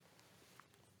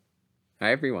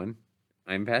Hi, everyone.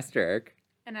 I'm Pastor Eric,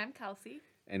 And I'm Kelsey.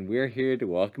 and we're here to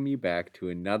welcome you back to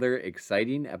another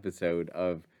exciting episode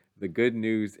of The Good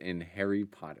News in Harry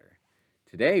Potter.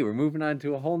 Today, we're moving on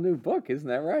to a whole new book, isn't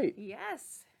that right?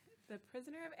 Yes, The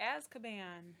Prisoner of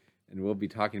Azkaban. And we'll be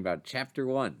talking about Chapter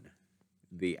 1,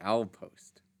 The Owl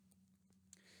Post.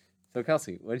 So,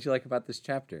 Kelsey, what did you like about this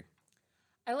chapter?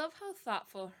 I love how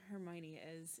thoughtful Hermione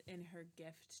is in her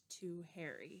gift to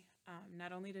Harry.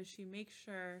 Not only does she make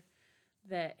sure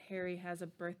that Harry has a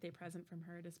birthday present from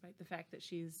her, despite the fact that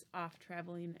she's off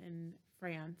traveling in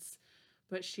France,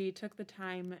 but she took the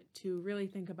time to really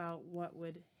think about what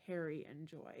would Harry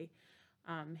enjoy.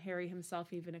 Harry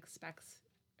himself even expects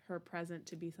her present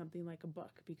to be something like a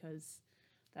book because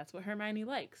that's what Hermione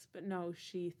likes. But no,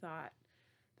 she thought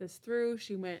this through.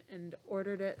 She went and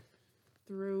ordered it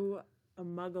through a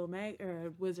or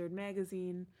a wizard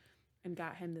magazine and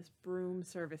got him this broom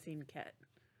servicing kit.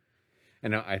 I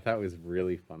know, I thought it was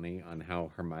really funny on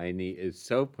how Hermione is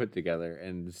so put together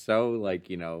and so,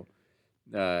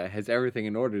 has everything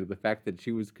in order. The fact that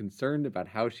she was concerned about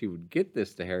how she would get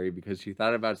this to Harry because she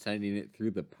thought about sending it through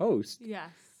the post,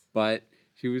 Yes. but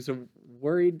she was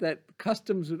worried that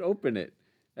customs would open it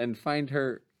and find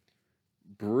her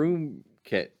broom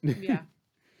kit. Yeah.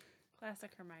 Classic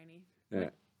Hermione.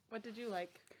 Yeah. What did you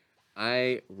like?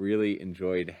 I really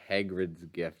enjoyed Hagrid's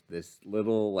gift, this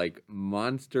little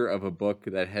monster of a book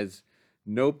that has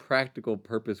no practical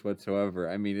purpose whatsoever.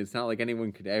 I mean, it's not like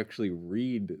anyone could actually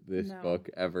read this book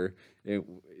ever.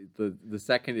 The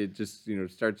second it just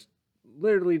starts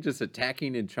literally just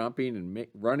attacking and chomping and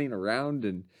running around,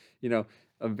 and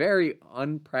a very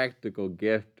unpractical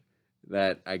gift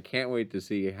that I can't wait to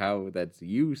see how that's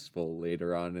useful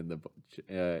later on in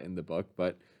the book.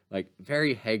 But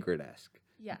very Hagrid-esque.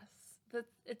 Yes.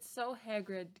 It's so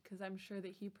Hagrid because I'm sure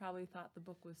that he probably thought the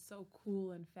book was so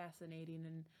cool and fascinating,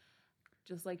 and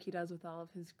just like he does with all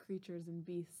of his creatures and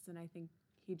beasts, and I think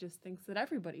he just thinks that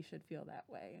everybody should feel that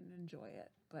way and enjoy it,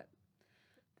 but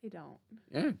they don't.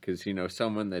 Yeah, because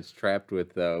someone that's trapped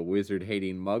with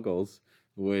wizard-hating muggles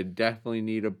would definitely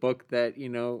need a book that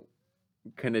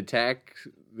can attack,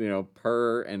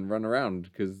 purr and run around,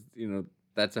 because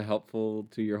that's a helpful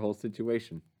to your whole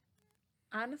situation.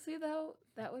 Honestly, though,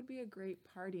 that would be a great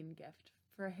parting gift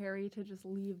for Harry to just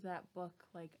leave that book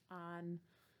on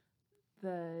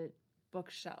the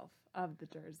bookshelf of the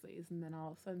Dursleys, and then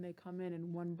all of a sudden they come in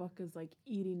and one book is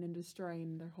eating and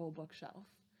destroying their whole bookshelf.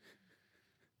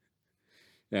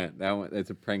 Yeah, that's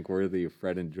a prank worthy of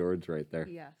Fred and George right there.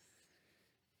 Yes.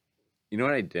 You know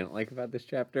what I didn't like about this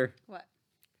chapter? What?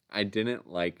 I didn't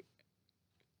like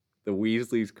the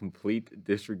Weasleys' complete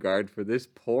disregard for this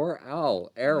poor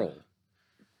owl, Errol.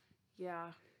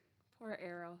 Yeah. Poor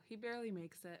Errol. He barely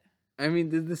makes it. I mean,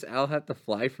 did this owl have to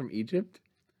fly from Egypt?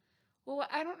 Well,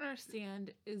 what I don't understand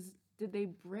is, did they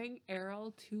bring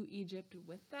Errol to Egypt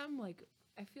with them?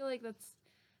 I feel like that's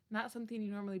not something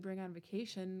you normally bring on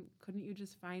vacation. Couldn't you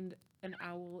just find an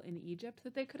owl in Egypt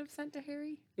that they could have sent to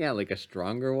Harry? Yeah, like a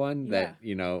stronger one that,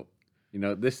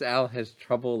 this owl has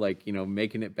trouble,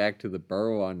 making it back to the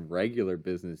burrow on regular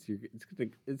business.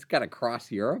 It's got to cross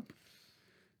Europe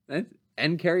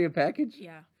and carry a package?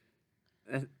 Yeah.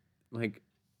 It's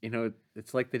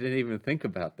like they didn't even think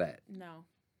about that. No.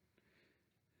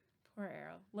 Poor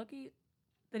Errol. Lucky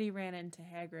that he ran into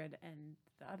Hagrid and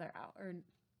the other owl, or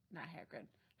not Hagrid,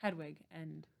 Hedwig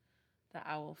and the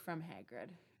owl from Hagrid.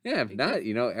 Yeah, if not,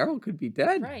 Errol could be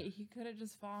dead. Right, he could have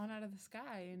just fallen out of the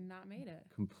sky and not made it.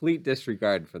 Complete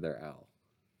disregard for their owl.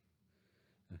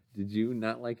 Did you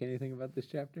not like anything about this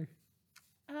chapter?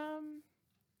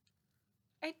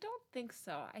 I don't think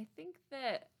so. I think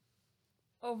that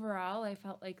overall, I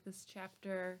felt like this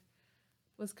chapter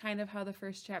was kind of how the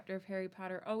first chapter of Harry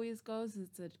Potter always goes.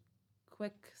 It's a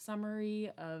quick summary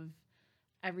of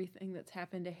everything that's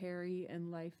happened to Harry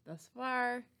in life thus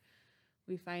far.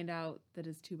 We find out that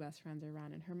his two best friends are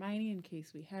Ron and Hermione, in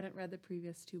case we hadn't read the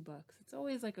previous two books. It's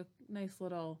always a nice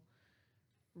little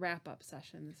wrap-up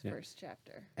session, this first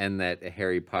chapter. And that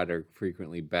Harry Potter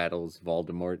frequently battles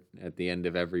Voldemort at the end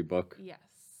of every book. Yes.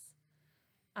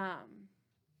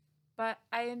 But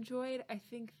I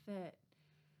think that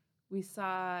we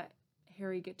saw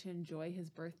Harry get to enjoy his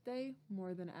birthday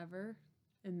more than ever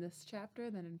in this chapter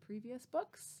than in previous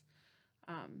books.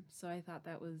 So I thought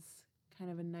that was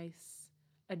kind of a nice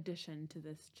addition to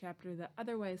this chapter that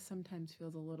otherwise sometimes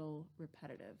feels a little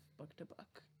repetitive book to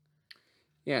book.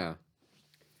 Yeah.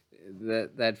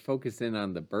 That focus in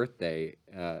on the birthday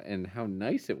and how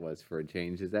nice it was for a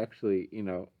change is actually,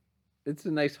 it's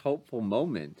a nice hopeful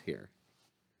moment here.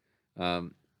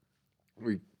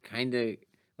 We kind of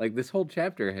like this whole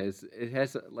chapter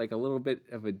has like a little bit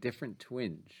of a different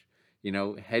twinge. You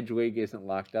know, Hedwig isn't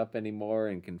locked up anymore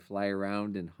and can fly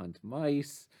around and hunt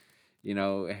mice. You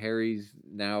know, Harry's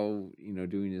now, you know,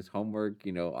 doing his homework,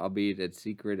 you know, albeit at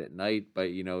secret at night,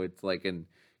 but you know, it's like an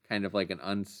kind of like an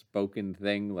unspoken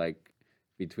thing, like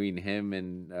between him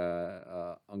and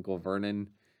Uncle Vernon.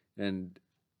 And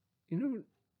you know,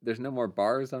 there's no more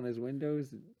bars on his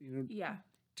windows. You know, Yeah.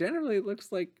 generally it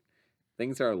looks like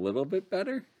things are a little bit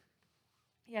better.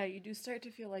 Yeah, you do start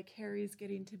to feel like Harry's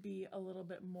getting to be a little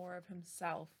bit more of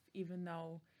himself, even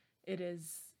though it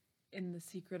is in the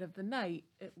secret of the night.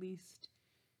 At least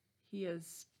he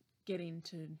is getting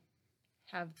to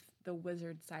have the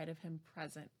wizard side of him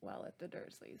present well at the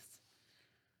Dursleys.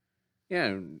 Yeah,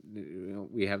 you know,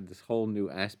 we have this whole new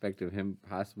aspect of him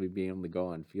possibly being able to go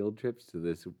on field trips to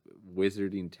this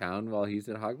wizarding town while he's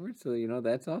at Hogwarts. So, you know,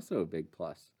 that's also a big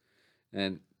plus.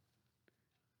 And,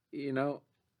 you know,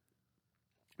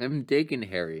 I'm digging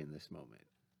Harry in this moment.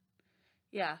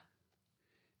 Yeah.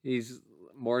 He's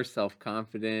more self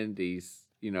confident. He's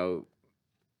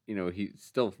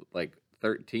still like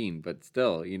 13, but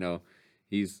still, you know,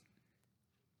 he's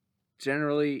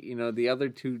generally, you know, the other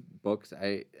two books,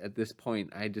 at this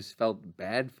point, I just felt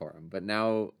bad for him, but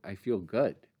now I feel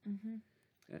good. Mm-hmm.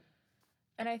 Yeah.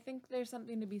 And I think there's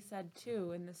something to be said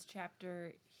too. In this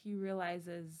chapter, he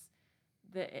realizes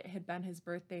that it had been his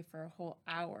birthday for a whole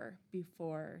hour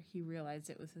before he realized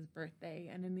it was his birthday.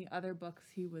 And in the other books,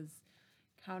 he was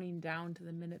counting down to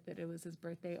the minute that it was his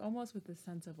birthday, almost with a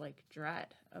sense of like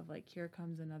dread of like, here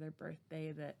comes another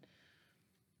birthday that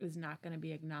is not going to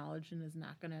be acknowledged and is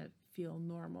not going to feel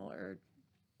normal or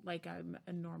like I'm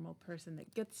a normal person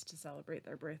that gets to celebrate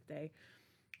their birthday.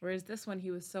 Whereas this one,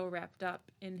 he was so wrapped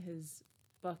up in his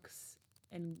books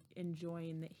and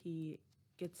enjoying that he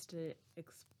gets to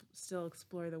still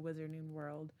explore the wizarding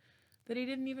world that he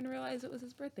didn't even realize it was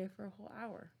his birthday for a whole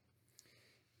hour.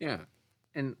 Yeah,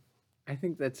 and I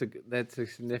think that's a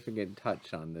significant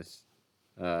touch on this,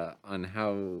 on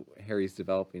how Harry's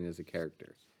developing as a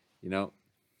character. You know,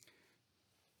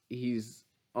 he's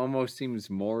almost seems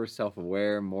more self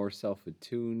aware, more self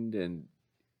attuned, and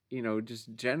you know,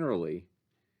 just generally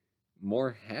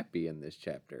more happy in this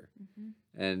chapter.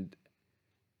 Mm-hmm. And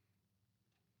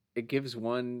it gives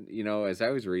one, you know, as I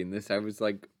was reading this, I was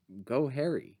like, go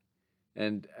Harry.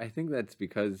 And I think that's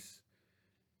because,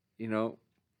 you know,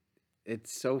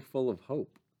 it's so full of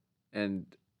hope. And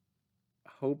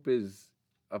hope is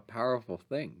a powerful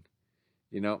thing.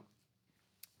 You know,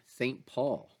 St.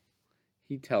 Paul,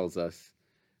 he tells us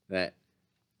that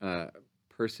uh,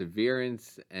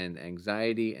 perseverance and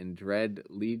anxiety and dread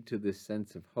lead to this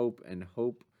sense of hope, and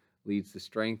hope leads to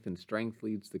strength, and strength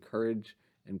leads to courage,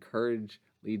 and courage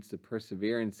leads to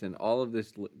perseverance. And all of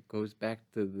this goes back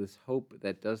to this hope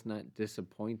that does not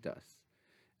disappoint us.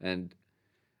 And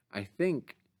I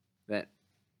think that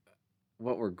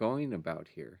what we're going about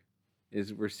here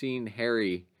is we're seeing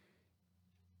Harry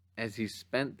as he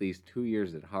spent these 2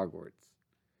 years at Hogwarts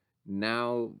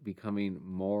now becoming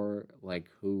more like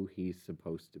who he's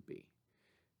supposed to be.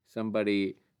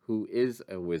 Somebody who is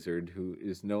a wizard, who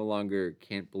is no longer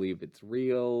can't believe it's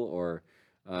real or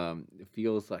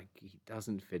feels like he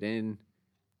doesn't fit in.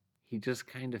 He just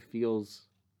kind of feels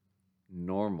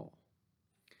normal.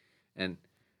 And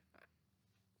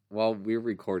while we're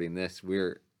recording this,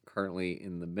 we're currently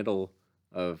in the middle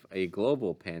of a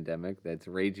global pandemic that's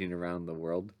raging around the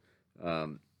world.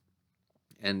 Um,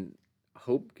 and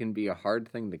hope can be a hard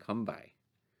thing to come by.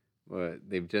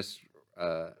 They've just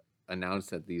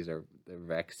announced that these are the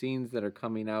vaccines that are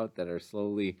coming out that are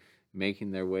slowly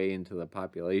making their way into the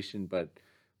population, but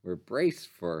we're braced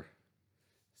for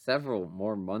several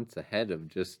more months ahead of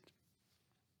just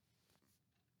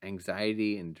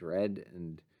anxiety and dread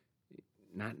and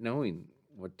not knowing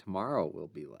what tomorrow will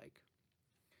be like.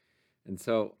 And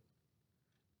so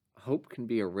hope can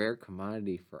be a rare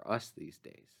commodity for us these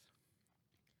days.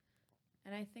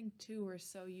 And I think, too, we're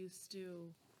so used to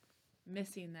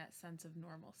missing that sense of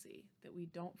normalcy that we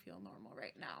don't feel normal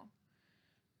right now.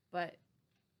 But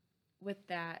with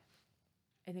that,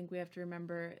 I think we have to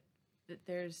remember that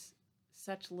there's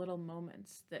such little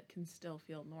moments that can still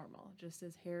feel normal, just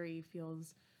as Harry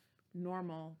feels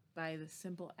normal by the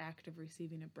simple act of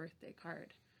receiving a birthday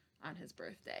card on his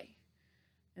birthday.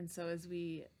 And so as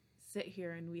we sit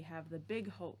here and we have the big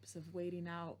hopes of waiting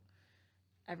out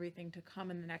everything to come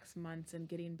in the next months and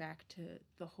getting back to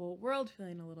the whole world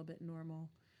feeling a little bit normal,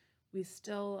 we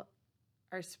still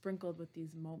are sprinkled with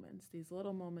these moments, these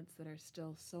little moments that are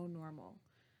still so normal.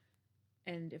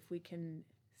 And if we can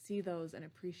see those and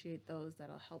appreciate those,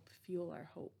 that'll help fuel our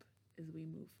hope as we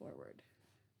move forward.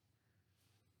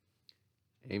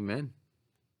 Amen.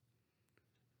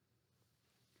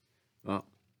 Well,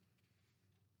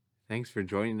 thanks for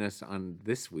joining us on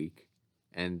this week,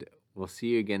 and we'll see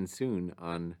you again soon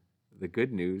on The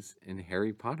Good News in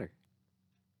Harry Potter.